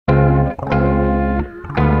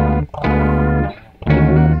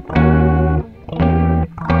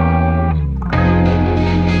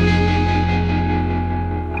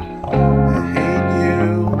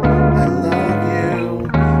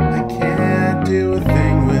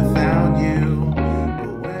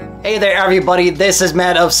Hey there everybody, this is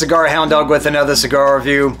Matt of Cigar Hound Dog with another cigar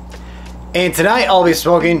review. And tonight I'll be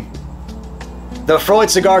smoking the Freud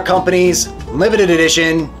Cigar Company's limited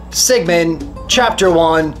edition Sigmund Chapter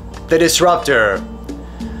 1, the Disruptor.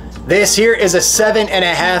 This here is a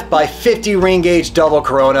 7.5 by 50 ring gauge double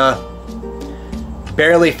Corona.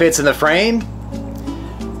 Barely fits in the frame.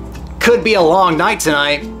 Could be a long night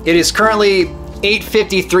tonight. It is currently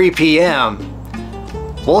 8:53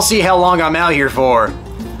 p.m. We'll see how long I'm out here for.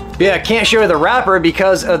 But yeah, I can't show you the wrapper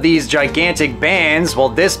because of these gigantic bands. Well,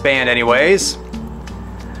 this band anyways.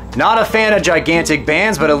 Not a fan of gigantic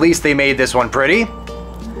bands, but at least they made this one pretty.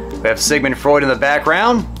 We have Sigmund Freud in the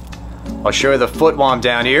background. I'll show you the foot while I'm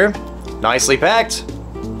down here. Nicely packed.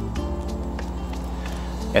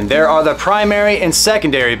 And there are the primary and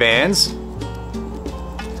secondary bands.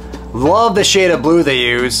 Love the shade of blue they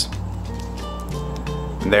use.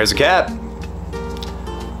 And there's a cap.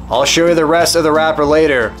 I'll show you the rest of the wrapper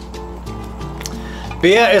later. But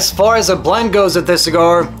yeah, as far as the blend goes with this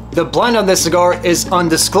cigar, the blend on this cigar is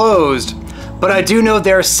undisclosed. But I do know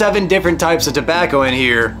there are 7 different types of tobacco in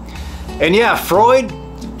here. And yeah, Freud,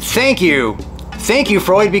 thank you. Thank you,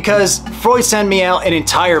 Freud, because Freud sent me out an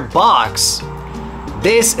entire box.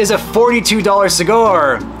 This is a $42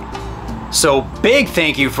 cigar. So big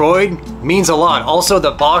thank you, Freud. Means a lot. Also, the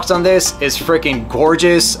box on this is freaking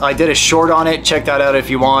gorgeous. I did a short on it. Check that out if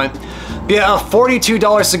you want. But yeah, a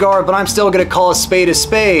 $42 cigar, but I'm still gonna call a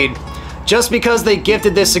spade. Just because they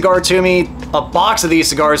gifted this cigar to me, a box of these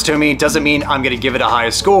cigars to me, doesn't mean I'm gonna give it a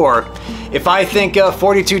high score. If I think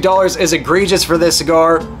 $42 is egregious for this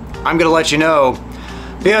cigar, I'm gonna let you know.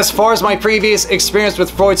 But yeah, as far as my previous experience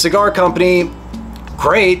with Freud Cigar Company,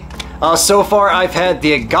 great. So far I've had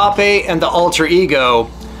the Agape and the Ultra Ego.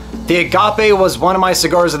 The Agape was one of my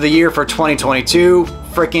cigars of the year for 2022.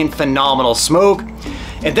 Freaking phenomenal smoke.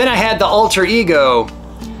 And then I had the Ultra Ego.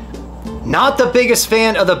 Not the biggest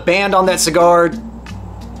fan of the band on that cigar,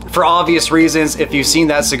 for obvious reasons if you've seen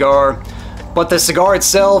that cigar. But the cigar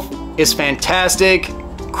itself is fantastic.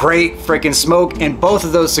 Great freaking smoke, and both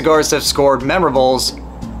of those cigars have scored memorables.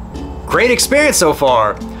 Great experience so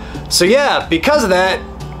far. So yeah, because of that,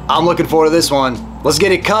 I'm looking forward to this one. Let's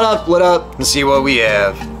get it cut up, lit up, and see what we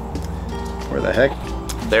have. Where the heck?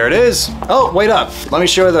 There it is. Oh, wait up. Let me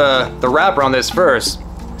show you the wrapper on this first.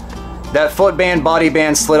 That foot band, body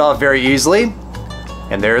band slid off very easily.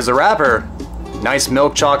 And there's the wrapper. Nice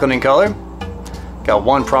milk chocolate in color. Got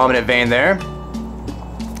one prominent vein there.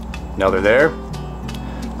 Another there.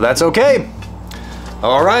 That's okay.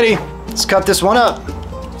 Alrighty, let's cut this one up.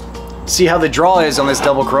 See how the draw is on this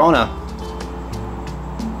double Corona.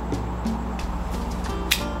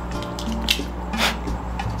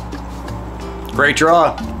 Great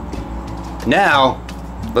draw. Now,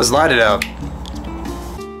 let's light it up.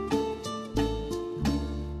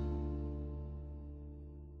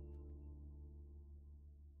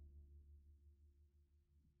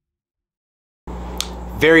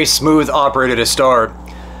 Very smooth operator to start.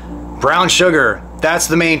 Brown sugar, that's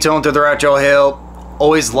the main tone through the retrohale.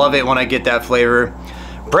 Always love it when I get that flavor.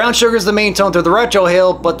 Brown sugar is the main tone through the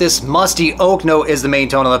retrohale, but this musty oak note is the main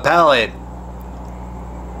tone on the palate.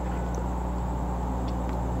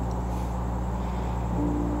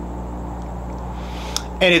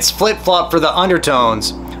 And it's flip-flop for the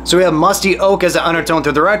undertones. So we have musty oak as an undertone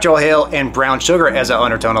through the retrohale and brown sugar as an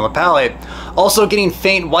undertone on the palate. Also getting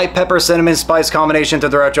faint white pepper cinnamon spice combination through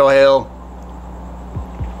the retrohale.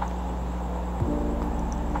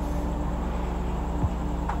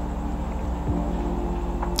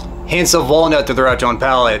 Hints of walnut through the retro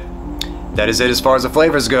palate. That is it as far as the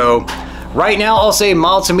flavors go. Right now I'll say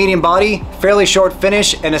mild to medium body, fairly short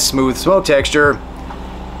finish, and a smooth smoke texture.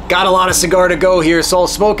 Got a lot of cigar to go here, so I'll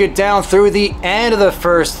smoke it down through the end of the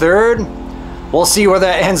first third. We'll see where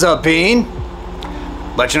that ends up being.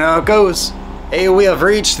 Let you know how it goes. Hey, we have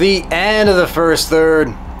reached the end of the first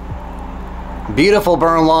third. Beautiful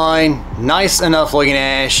burn line, nice enough looking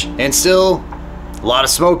ash, and still a lot of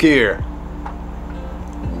smoke here.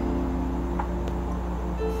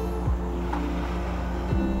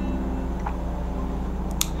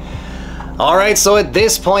 Alright, so at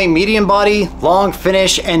this point, medium body, long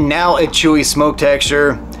finish, and now a chewy smoke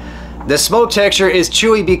texture. The smoke texture is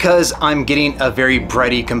chewy because I'm getting a very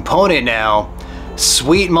bready component now.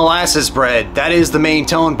 Sweet molasses bread, that is the main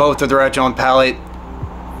tone both of the retro and palate.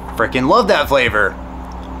 Freaking love that flavor.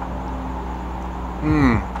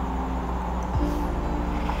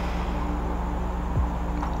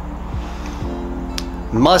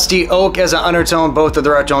 Musty oak as an undertone both of the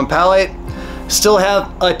retro and palate. Still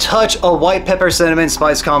have a touch of white pepper cinnamon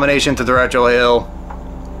spice combination to the retrohale.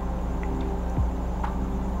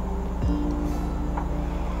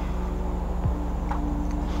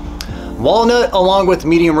 Walnut along with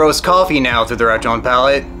medium roast coffee now through the retro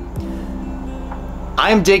palate.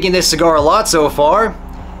 I'm digging this cigar a lot so far.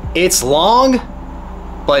 It's long,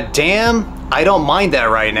 but damn, I don't mind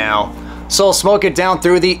that right now. So I'll smoke it down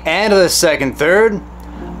through the end of the second third,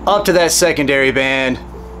 up to that secondary band.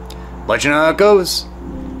 Let you know how it goes.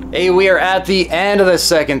 Hey, we are at the end of the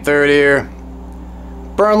second third here.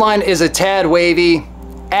 Burn line is a tad wavy.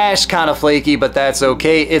 Ash kind of flaky, but that's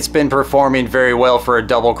okay. It's been performing very well for a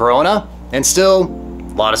double Corona. And still,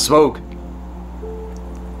 a lot of smoke.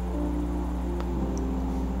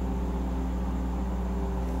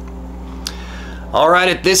 Alright,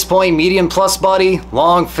 at this point, medium plus body,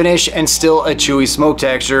 long finish, and still a chewy smoke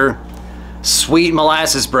texture. Sweet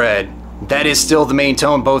molasses bread. That is still the main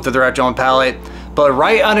tone, both of the retro and palate. But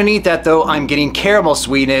right underneath that though, I'm getting caramel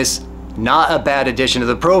sweetness. Not a bad addition to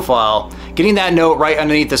the profile. Getting that note right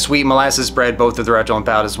underneath the sweet molasses bread, both of the retro and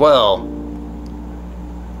palate as well.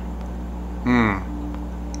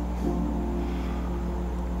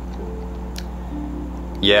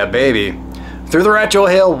 Yeah, baby. Through the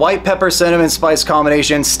retrohale, white pepper cinnamon spice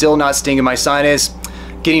combination, still not stinging my sinus.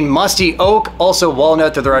 Getting musty oak, also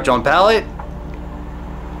walnut through the retro and palate.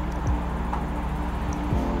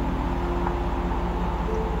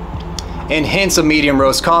 And hints of medium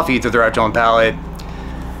roast coffee through the retro and palate.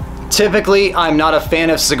 Typically, I'm not a fan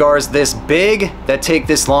of cigars this big that take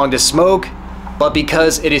this long to smoke, but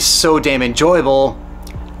because it is so damn enjoyable,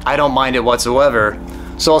 I don't mind it whatsoever.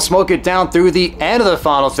 So I'll smoke it down through the end of the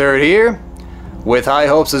final third here, with high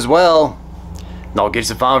hopes as well. And I'll get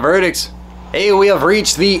to the final verdicts. Hey, we have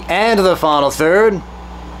reached the end of the final third.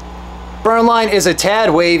 Burn line is a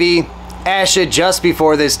tad wavy. Acid just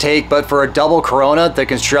before this take, but for a double Corona, the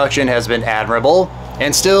construction has been admirable.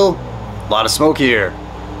 And still, a lot of smoke here.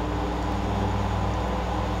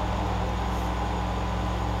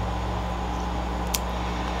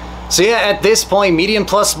 So yeah, at this point, medium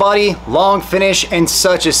plus body, long finish, and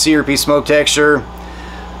such a syrupy smoke texture.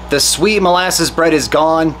 The sweet molasses bread is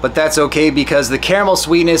gone, but that's okay because the caramel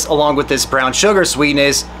sweetness along with this brown sugar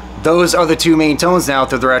sweetness, those are the two main tones now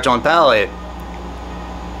through the retro and palate.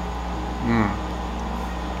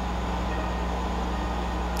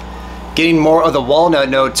 Getting more of the walnut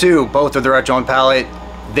note too, both of the retro and palate.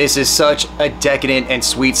 This is such a decadent and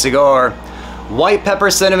sweet cigar. White pepper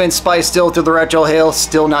cinnamon spice still through the retrohale,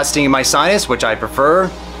 still not stinging my sinus, which I prefer.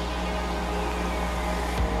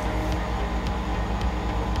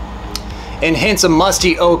 And hints of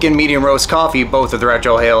musty oak and medium roast coffee, both of the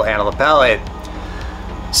retrohale and on the palate.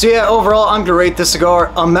 So yeah, overall, I'm gonna rate this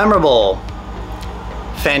cigar a memorable.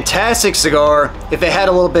 Fantastic cigar. If it had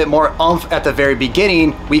a little bit more oomph at the very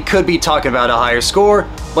beginning, we could be talking about a higher score,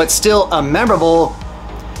 but still a memorable.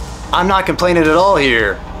 I'm not complaining at all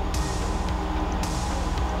here.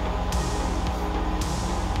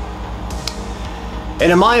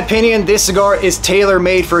 And in my opinion, this cigar is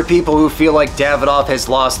tailor-made for people who feel like Davidoff has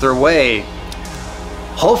lost their way.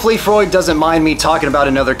 Hopefully Freud doesn't mind me talking about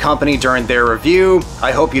another company during their review.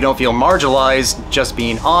 I hope you don't feel marginalized, just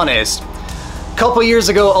being honest. A couple years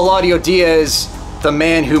ago, Eladio Diaz, the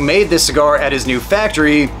man who made this cigar at his new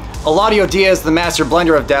factory, Eladio Diaz, the master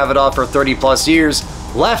blender of Davidoff for 30 plus years,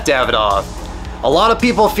 left Davidoff. A lot of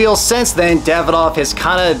people feel since then Davidoff has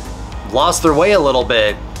kind of lost their way a little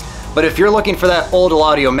bit. But if you're looking for that old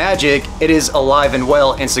Eladio magic, it is alive and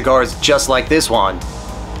well in cigars just like this one.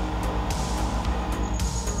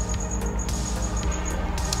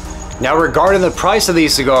 Now regarding the price of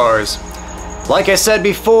these cigars, like I said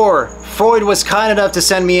before, Freud was kind enough to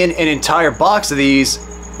send me in an entire box of these.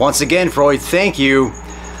 Once again, Freud, thank you.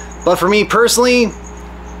 But for me personally,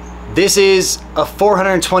 this is a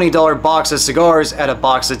 $420 box of cigars at a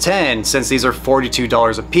box of 10, since these are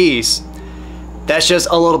 $42 a piece. That's just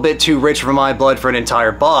a little bit too rich for my blood for an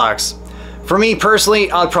entire box. For me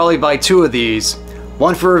personally, I'd probably buy two of these.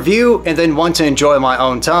 One for review and then one to enjoy my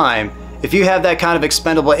own time. If you have that kind of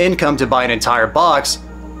expendable income to buy an entire box,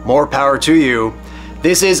 more power to you.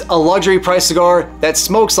 This is a luxury price cigar that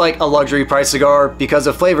smokes like a luxury price cigar because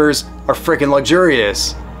the flavors are freaking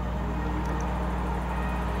luxurious.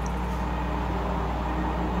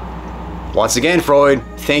 Once again, Freud,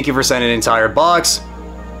 thank you for sending an entire box.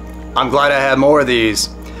 I'm glad I have more of these.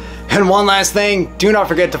 And one last thing, do not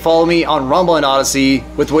forget to follow me on Rumble and Odysee.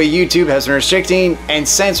 With the way YouTube has been restricting and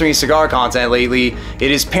censoring cigar content lately, it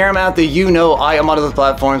is paramount that you know I am on other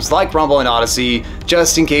platforms like Rumble and Odysee,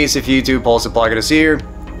 just in case if YouTube pulls a plug at us here,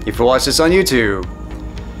 if you watch this on YouTube.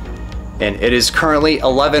 And it is currently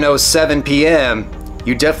 11:07 p.m.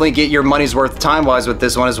 You definitely get your money's worth time-wise with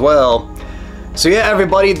this one as well. So yeah,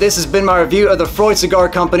 everybody, this has been my review of the Freud Cigar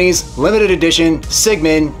Company's limited edition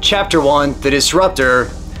Sigmund Chapter 1, The Disruptor.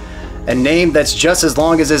 a name that's just as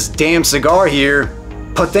long as this damn cigar here.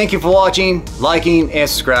 But thank you for watching, liking, and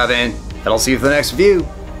subscribing, and I'll see you for the next review.